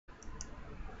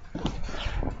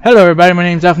Hello everybody, my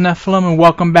name's Nephilim and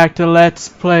welcome back to Let's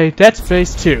Play Dead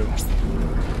Space 2.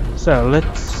 So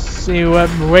let's see what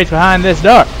waits behind this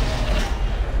door.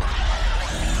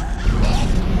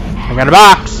 I got a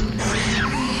box.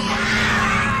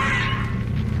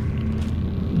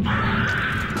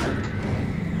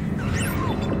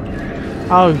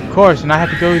 Oh, of course, and I have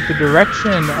to go the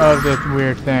direction of this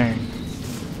weird thing.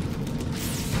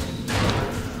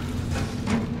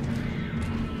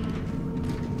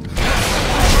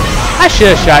 I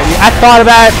should have shot you. I thought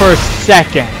about it for a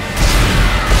second.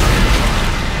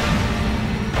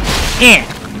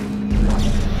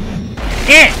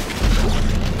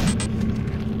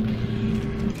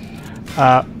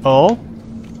 Oh?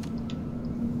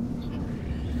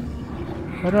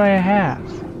 What do I have?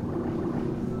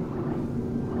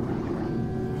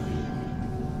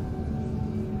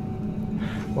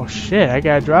 Well, shit, I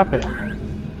gotta drop it.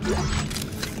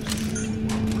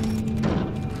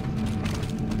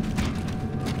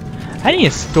 I need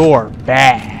a store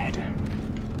bad.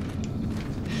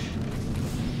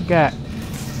 I got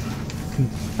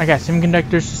semiconductors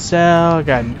to sell. I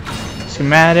got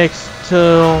schematics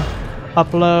to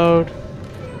upload.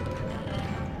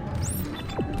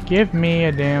 Give me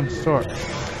a damn store.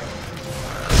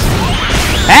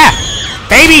 Ah!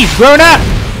 Baby's grown up!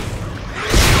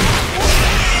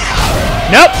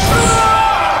 Nope!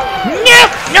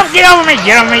 Nope! Nope! Get over me!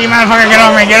 Get over me, you motherfucker! Get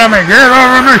over me! Get over me! Get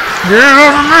over me! Get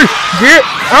over me! Get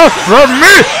off of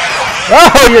me!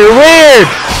 Oh, you're weird!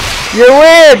 You're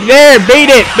weird! There! Beat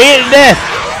it! Beat it to death!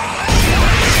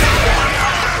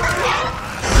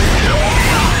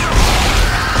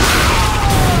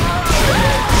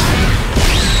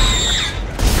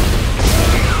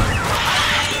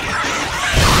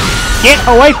 Get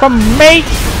away from me!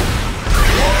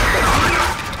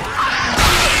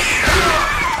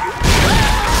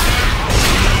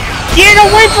 Get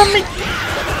away from me!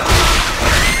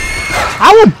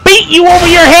 I will beat you over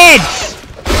your heads!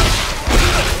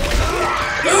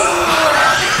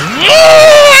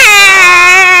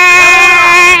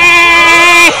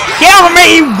 Get over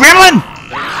me, you gremlin!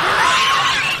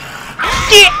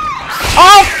 Get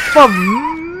off of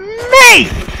me!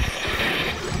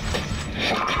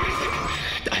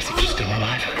 I think you're still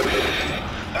alive.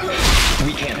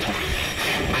 We can't.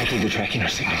 I think they're tracking our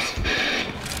signals.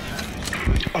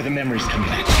 Are the memories coming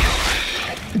back to you?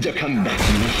 They're coming back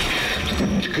to me.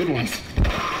 The good ones.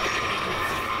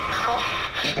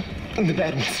 And the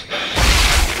bad ones.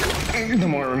 The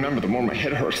more I remember, the more my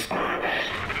head hurts. I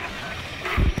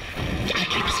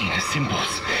keep seeing the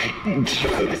symbols.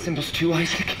 The symbols too,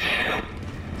 Isaac?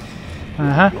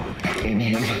 Uh-huh. In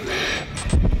him.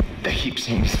 I keep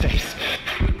seeing his face.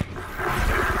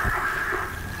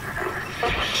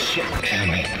 Shit,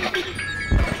 damn it.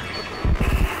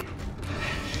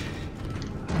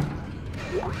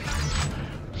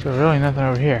 So really nothing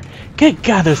over here. Good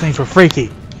God, those things were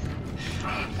freaky.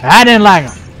 I didn't like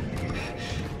them.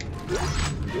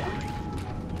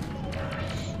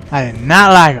 I did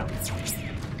not like them.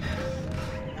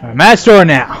 I'm at the store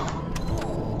now.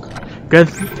 Good.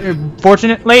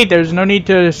 Fortunately, there's no need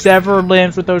to sever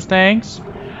limbs with those things.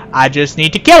 I just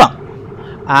need to kill them.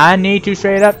 I need to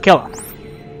straight up kill them.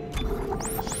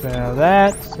 Sell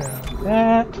that. Sell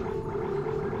that.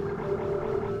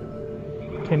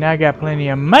 Okay, now I got plenty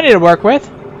of money to work with.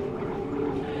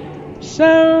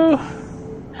 So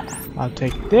I'll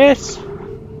take this.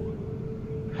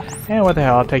 And what the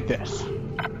hell, I'll take this.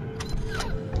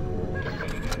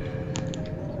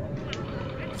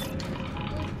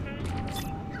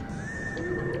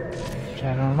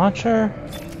 Javelin launcher.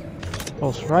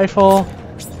 Pulse rifle.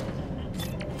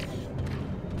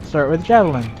 Start with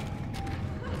javelin.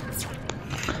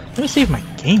 Let me see if my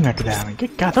game record out. I mean,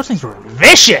 good God, those things were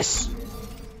vicious!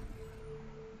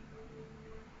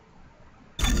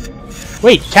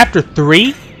 Wait, chapter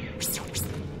 3?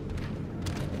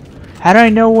 How do I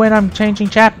know when I'm changing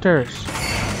chapters?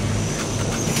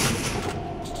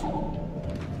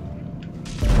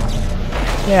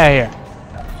 Yeah, here.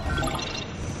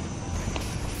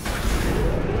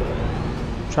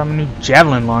 Try my new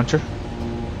javelin launcher.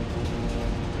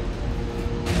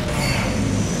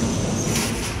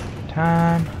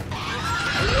 Time.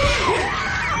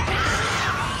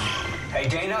 Hey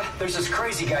Dana, there's this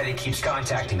crazy guy that keeps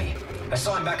contacting me. I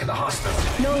saw him back at the hospital.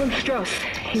 Nolan Strauss.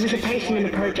 He was a patient in the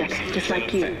project, just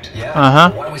like you. Yeah?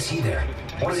 Uh-huh. Why was he there?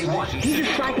 What does he want? He's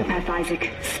a psychopath,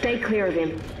 Isaac. Stay clear of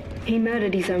him. He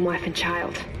murdered his own wife and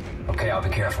child. Okay, I'll be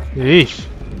careful. Yeesh.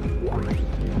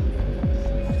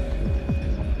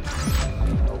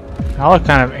 I look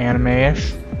kind of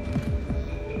anime-ish.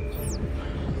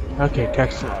 Okay,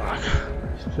 text log.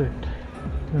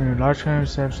 Large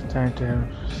concepts time to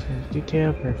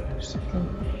detail purpose.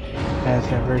 As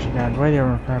that version got away, there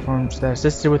were platforms that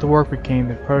assisted with the work became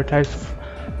the prototypes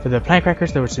for the plant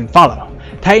crackers that would soon follow.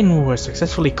 Titan was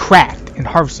successfully cracked and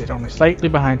harvested, only slightly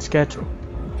behind schedule.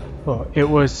 Well, it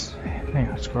was... hang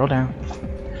on, scroll down.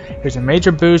 Here's a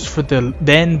major boost for the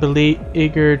then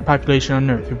beleaguered population on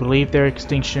Earth, who believed their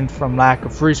extinction from lack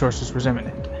of resources was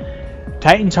imminent.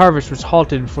 Titan's harvest was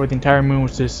halted before the entire moon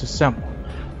was disassembled,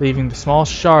 leaving the small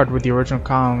shard where the original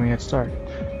colony had started.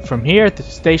 From here, the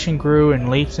station grew in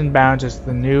leaps and bounds as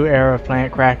the new era of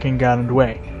plant cracking got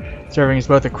underway, serving as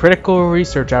both a critical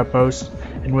research outpost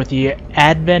and, with the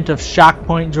advent of shock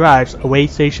point drives, a way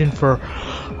station for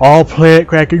all plant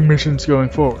cracking missions going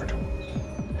forward.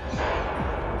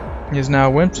 It is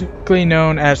now whimsically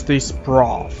known as the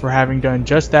Sprawl for having done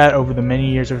just that over the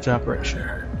many years of its operation.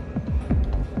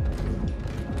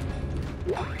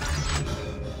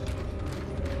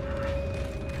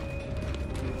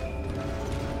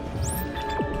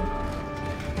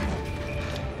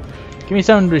 Give me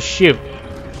something to shoot.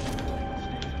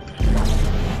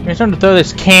 Give me something to throw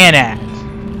this can at.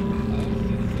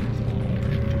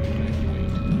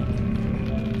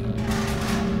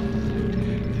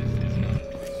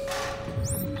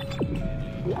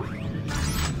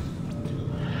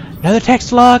 Another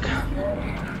text log.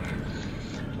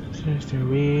 To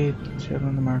read, show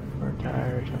on the mark for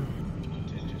tires.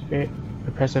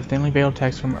 Oppressive, thinly veiled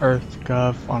text from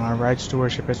Earth.gov on our rights to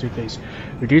worship as we face.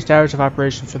 Reduced hours of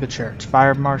operation for the church.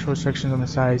 Fire marshal restrictions on the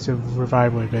size of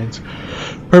revival events.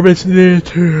 Permits needed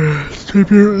to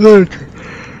distribute literature.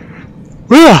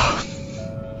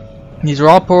 These are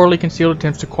all poorly concealed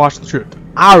attempts to quash the truth.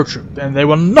 Our truth, and they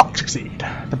will not succeed.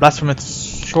 The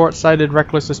blasphemous, short-sighted,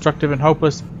 reckless, destructive, and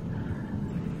hopeless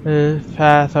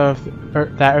path of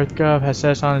that Earth.gov has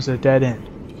set us on is a dead end.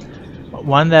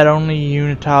 One that only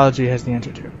unitology has the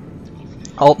answer to.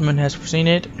 Altman has foreseen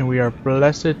it, and we are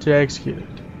blessed to execute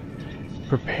it.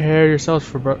 Prepare yourselves,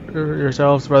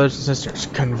 brothers and sisters.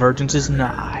 Convergence is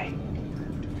nigh.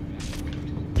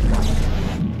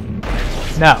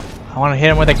 No, I want to hit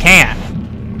him with a can.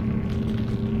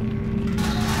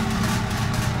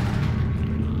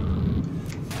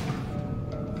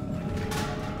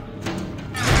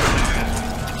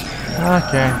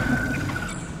 Okay.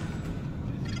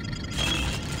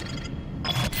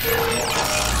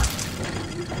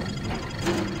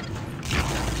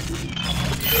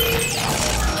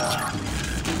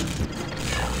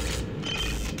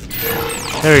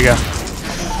 There we go.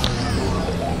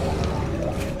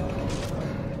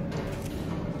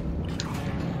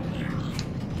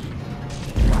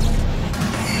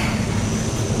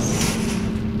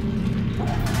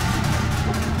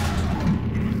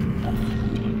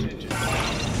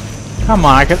 Come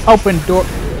on, I can open door.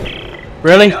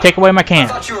 Really? Take away my can. I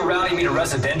thought you were routing me to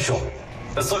residential.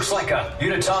 This looks like a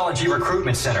unitology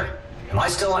recruitment center. Am I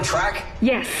still on track?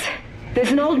 Yes.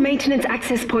 There's an old maintenance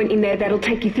access point in there that'll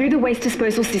take you through the waste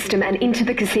disposal system and into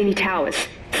the Cassini Towers.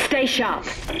 Stay sharp.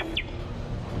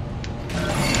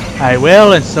 I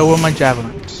will, and so will my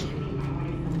javelins.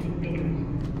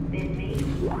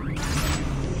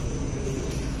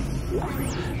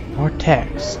 More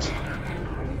text.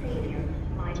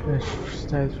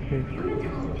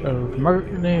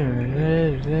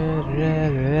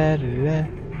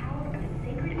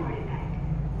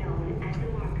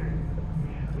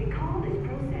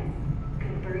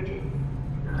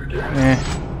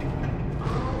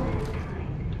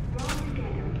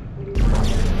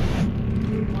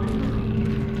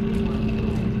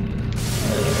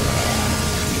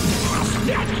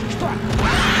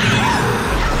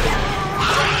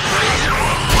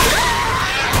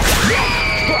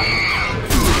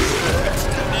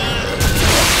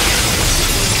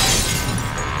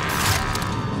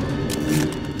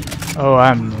 Oh,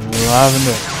 I'm loving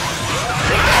this.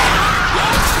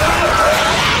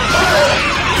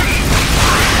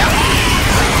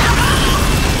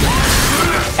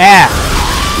 Ah!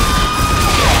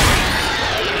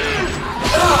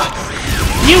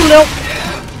 You little...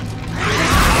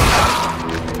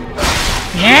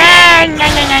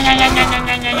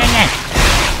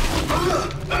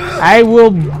 I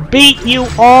will beat you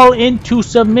all into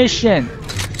submission.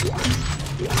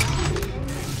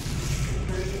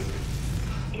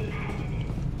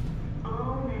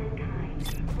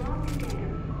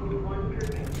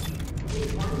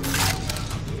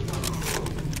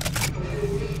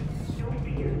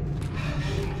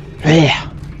 Yeah.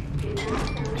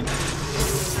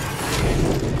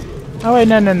 Oh wait,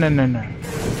 no. No,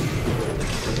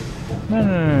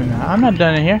 I'm not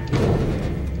done in here.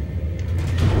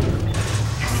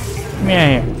 Get me out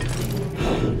of here.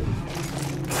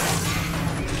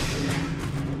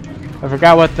 I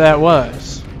forgot what that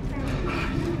was.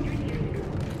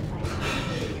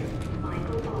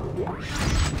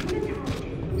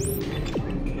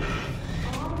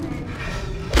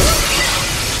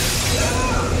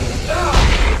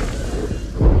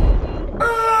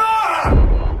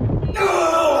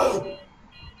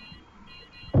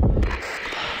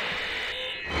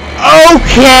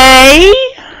 Okay.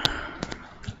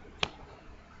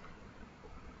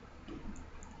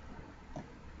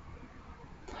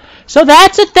 So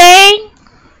that's a thing?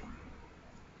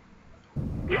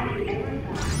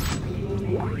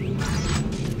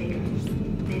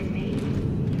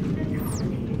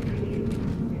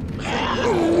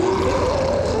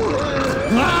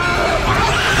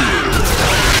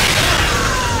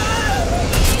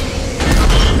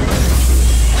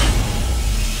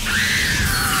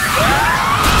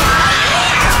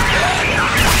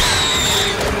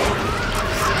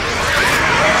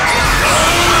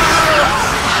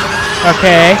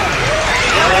 Okay.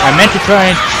 I meant to try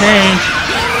and change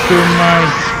to my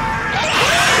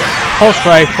pulse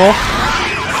rifle.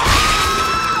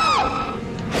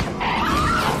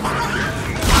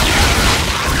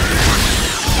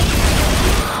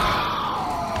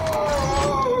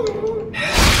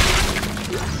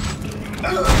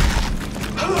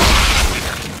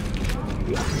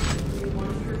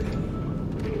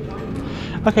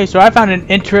 Okay, so I found an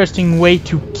interesting way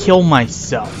to kill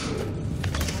myself.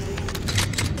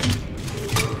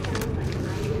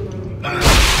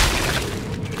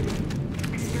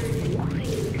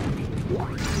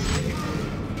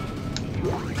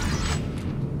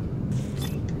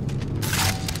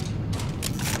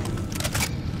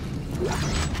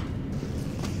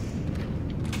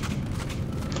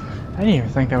 I didn't even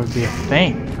think that would be a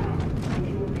thing.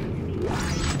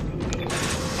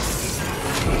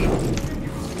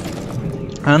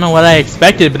 I don't know what I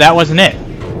expected, but that wasn't it.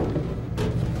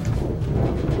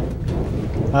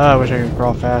 Oh, I wish I could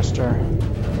crawl faster.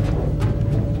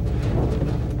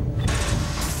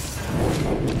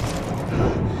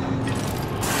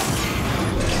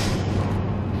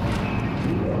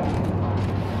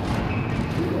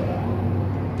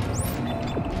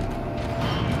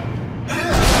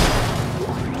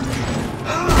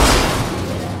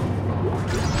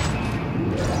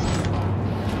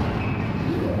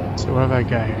 So what have I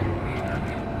got here?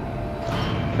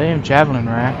 Damn javelin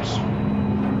racks.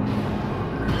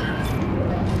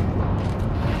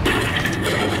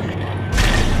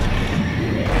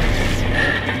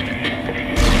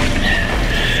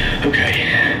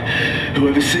 Okay,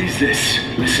 whoever sees this,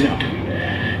 listen up.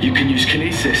 You can use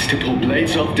kinesis to pull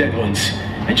blades off dead ones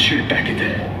and shoot it back at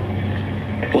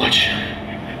them. Watch.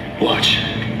 Watch.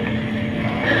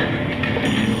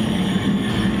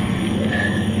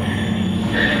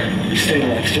 You stayed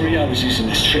alive 3 hours using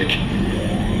this trick.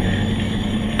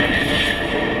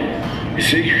 You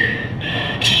see?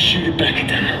 Just shoot it back at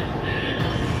them.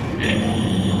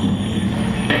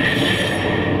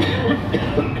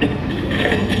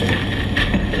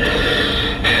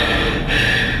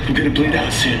 I'm gonna bleed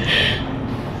out soon.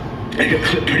 I got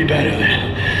clipped pretty bad earlier.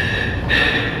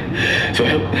 So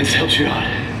this helps you out.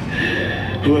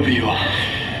 Whoever you are.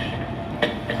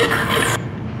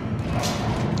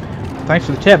 Thanks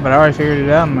for the tip, but I already figured it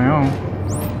out on my own.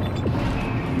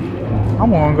 I'm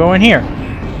gonna go in here.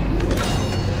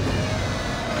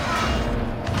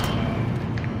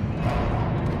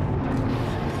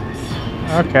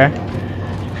 Okay.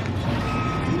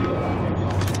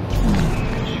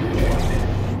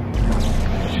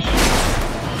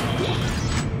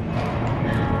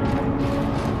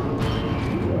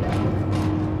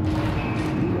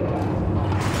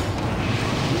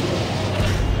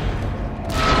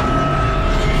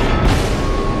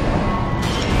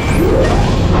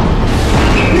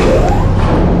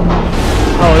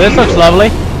 Oh, this looks lovely.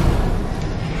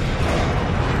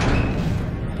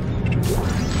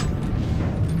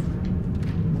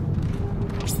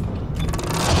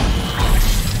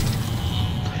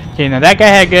 Okay, now that guy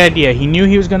had a good idea. He knew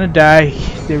he was gonna die.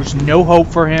 There was no hope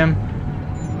for him.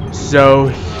 So,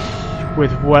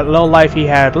 with what little life he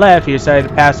had left, he decided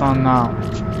to pass on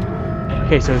knowledge.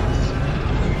 Okay, so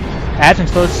adds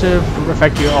explosive,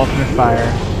 affect your ultimate fire.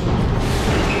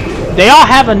 They all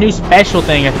have a new special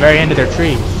thing at the very end of their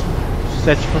trees.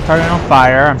 Sets your target on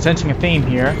fire. I'm sensing a theme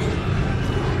here.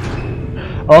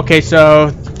 Okay, so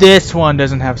this one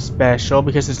doesn't have special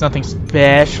because there's nothing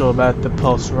special about the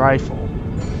pulse rifle.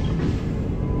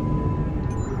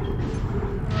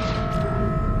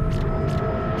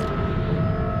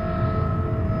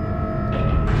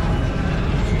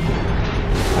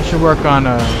 I should work on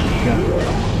a gun.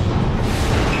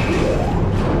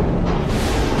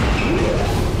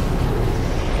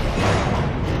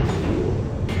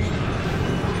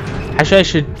 Actually, I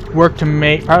should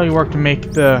probably work to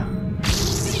make the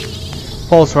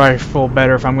pulse rifle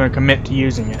better if I'm going to commit to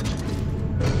using it.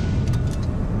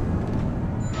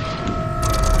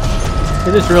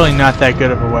 It is really not that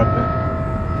good of a weapon,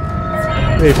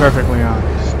 to be perfectly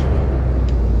honest.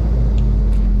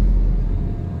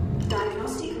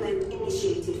 Diagnostic mode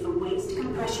initiated from waste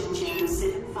compression chamber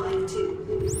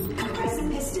 752. Compressor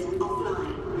piston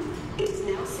offline. It is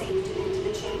now safe to enter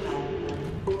the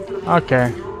chamber.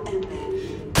 Okay.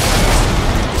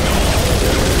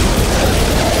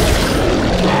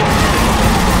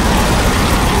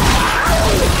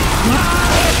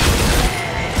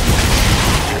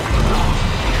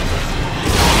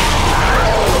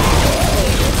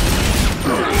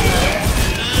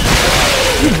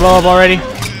 Blow up already.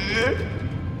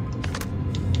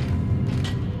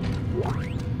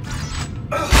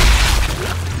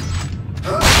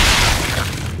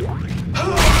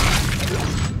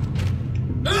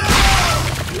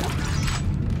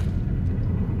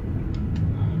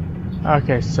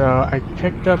 Okay, so I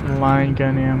picked up line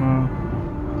gun ammo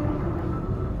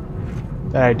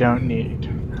that I don't need.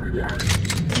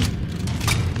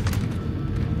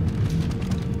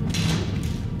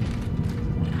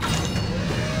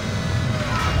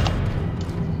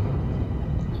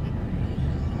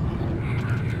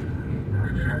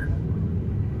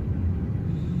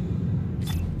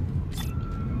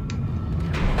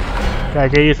 I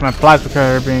gotta use my plasma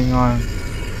cutter being on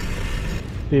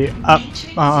the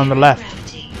on the left.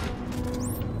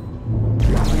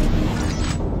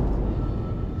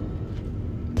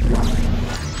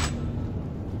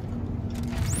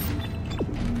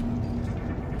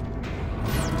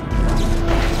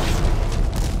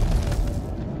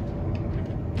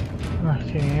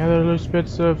 Okay, any other loose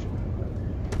bits of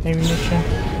ammunition?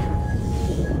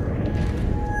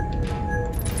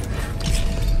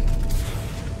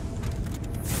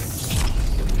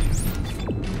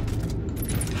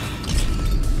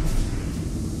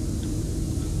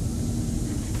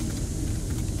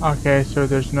 Okay, so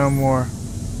there's no more.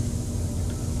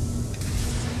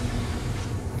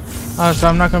 So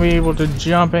I'm not gonna be able to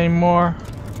jump anymore.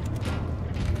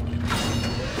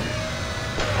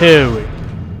 Hooey.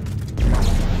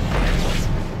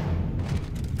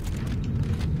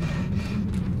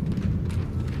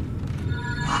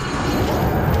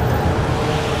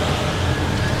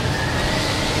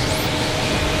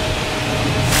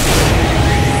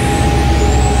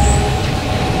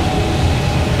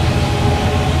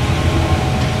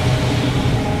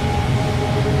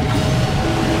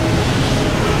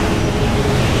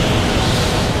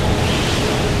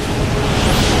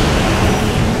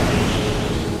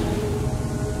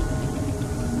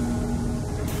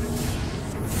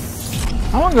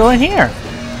 I want to go in here.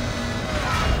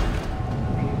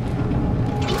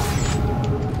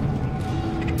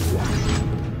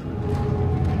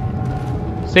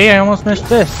 See, I almost missed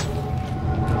this.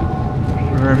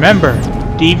 Remember,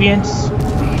 deviance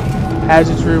has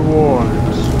its rewards.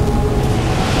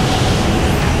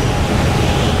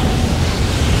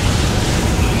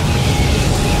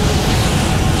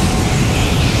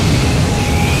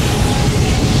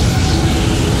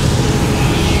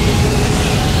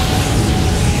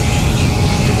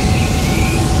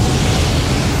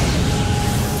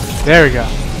 There we go.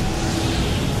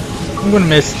 I'm gonna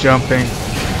miss jumping.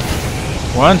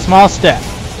 One small step.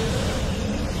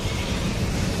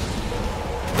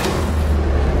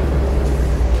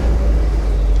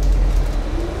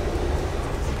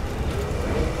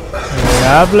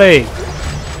 Lovely.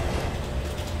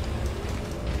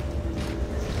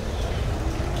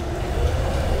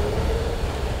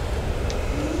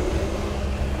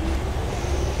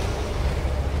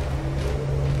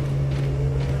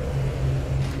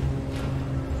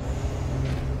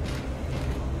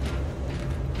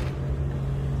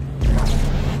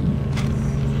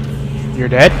 You're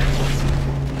dead?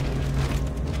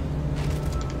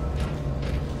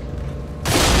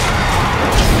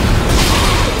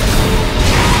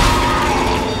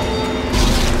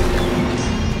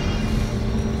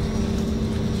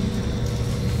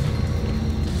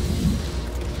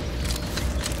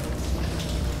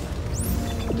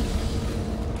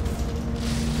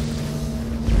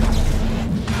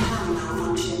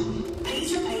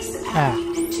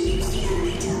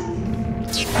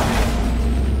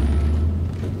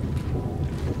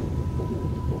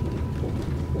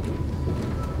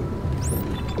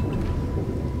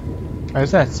 What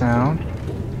does that sound?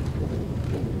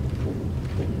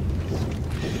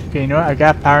 Okay, you know what? I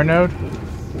got power node.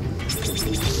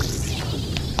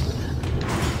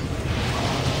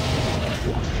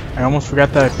 I almost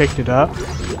forgot that I picked it up.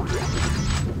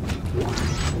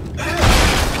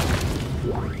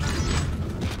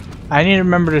 I need to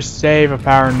remember to save a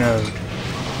power node.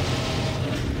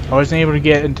 I wasn't able to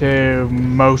get into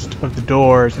most of the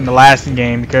doors in the last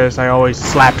game because I always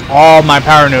slapped all my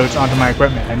power nodes onto my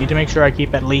equipment. I need to make sure I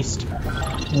keep at least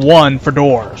one for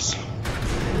doors.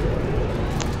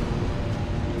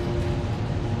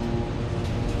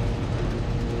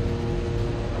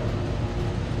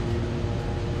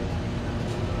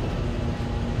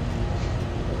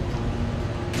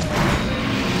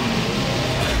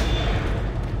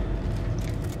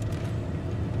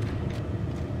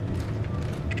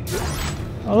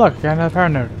 Oh look, got another power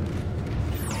node.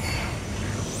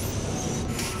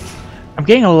 I'm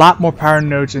getting a lot more power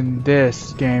nodes in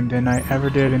this game than I ever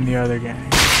did in the other game.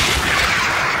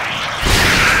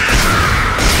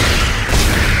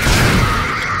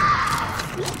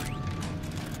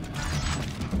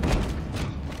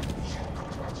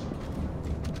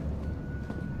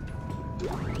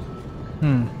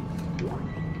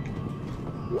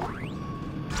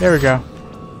 There we go.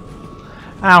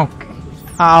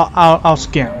 I'll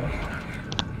skim.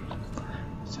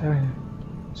 So,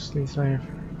 just leave layer.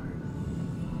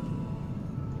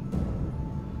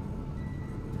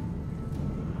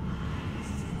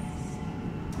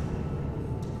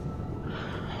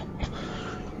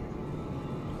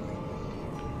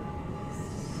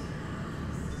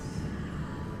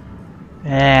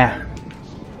 Yeah.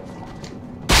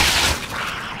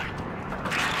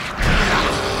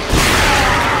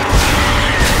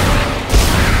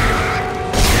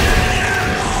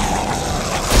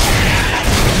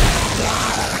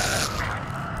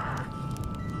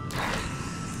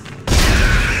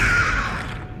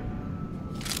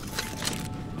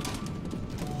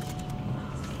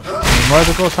 More of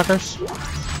those little suckers.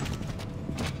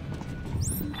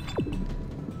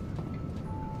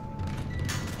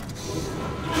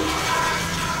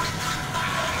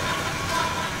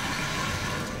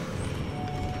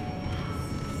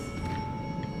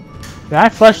 Did I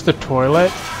flush the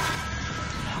toilet?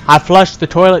 I flushed the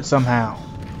toilet somehow.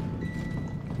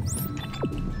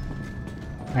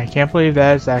 I can't believe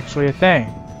that is actually a thing.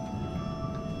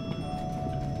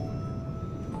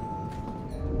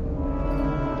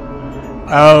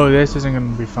 Oh, this isn't going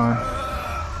to be fun. I'm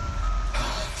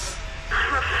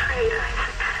afraid,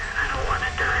 Isaac. I don't want to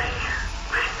die.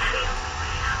 But it's the only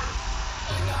way out.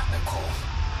 You're not Nicole.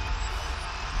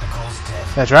 Nicole's dead.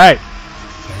 That's right.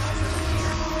 You're not really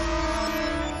here.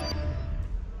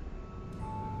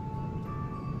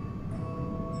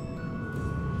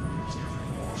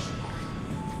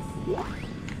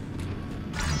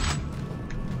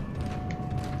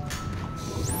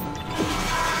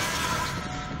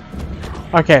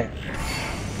 Okay.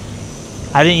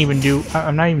 I didn't even do.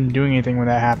 I'm not even doing anything when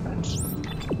that happens.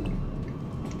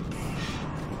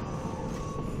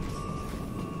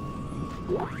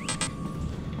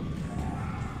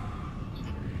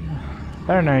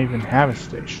 Better not even have a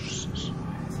station.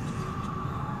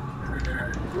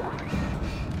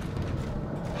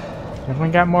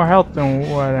 Definitely got more health than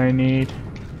what I need.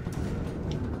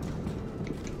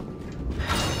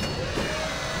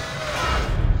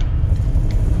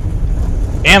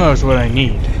 Ammo is what I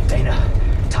need. Dana,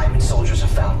 Timon soldiers have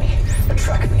found me. They're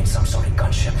tracking me in some sort of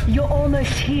gunship. You're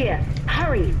almost here.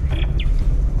 Hurry.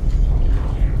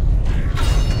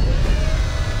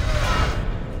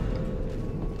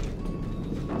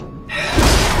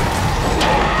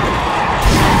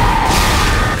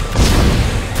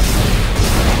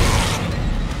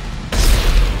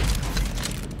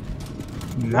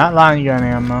 Not line gun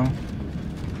ammo.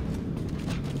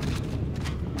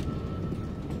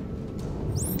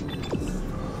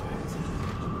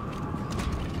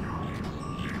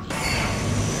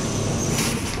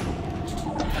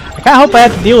 I hope I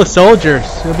have to deal with soldiers.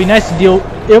 It'll be nice to deal.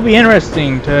 It'll be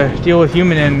interesting to deal with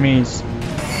human enemies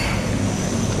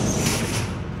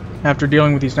after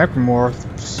dealing with these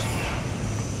necromorphs.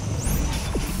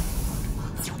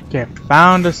 Okay,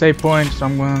 found a save point, so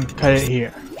I'm going to cut it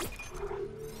here.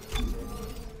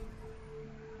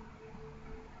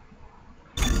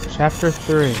 Chapter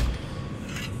 3.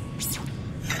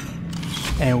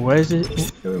 And what is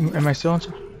it? Am I still on?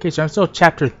 Okay, so I'm still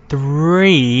chapter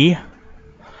 3.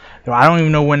 I don't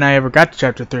even know when I ever got to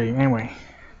chapter 3. Anyway.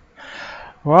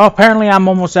 Well, apparently I'm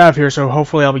almost out of here, so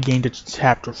hopefully I'll be getting to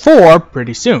chapter 4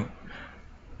 pretty soon.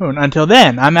 Until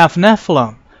then, I'm Alpha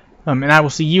Nephilim, and I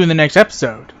will see you in the next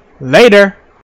episode. Later!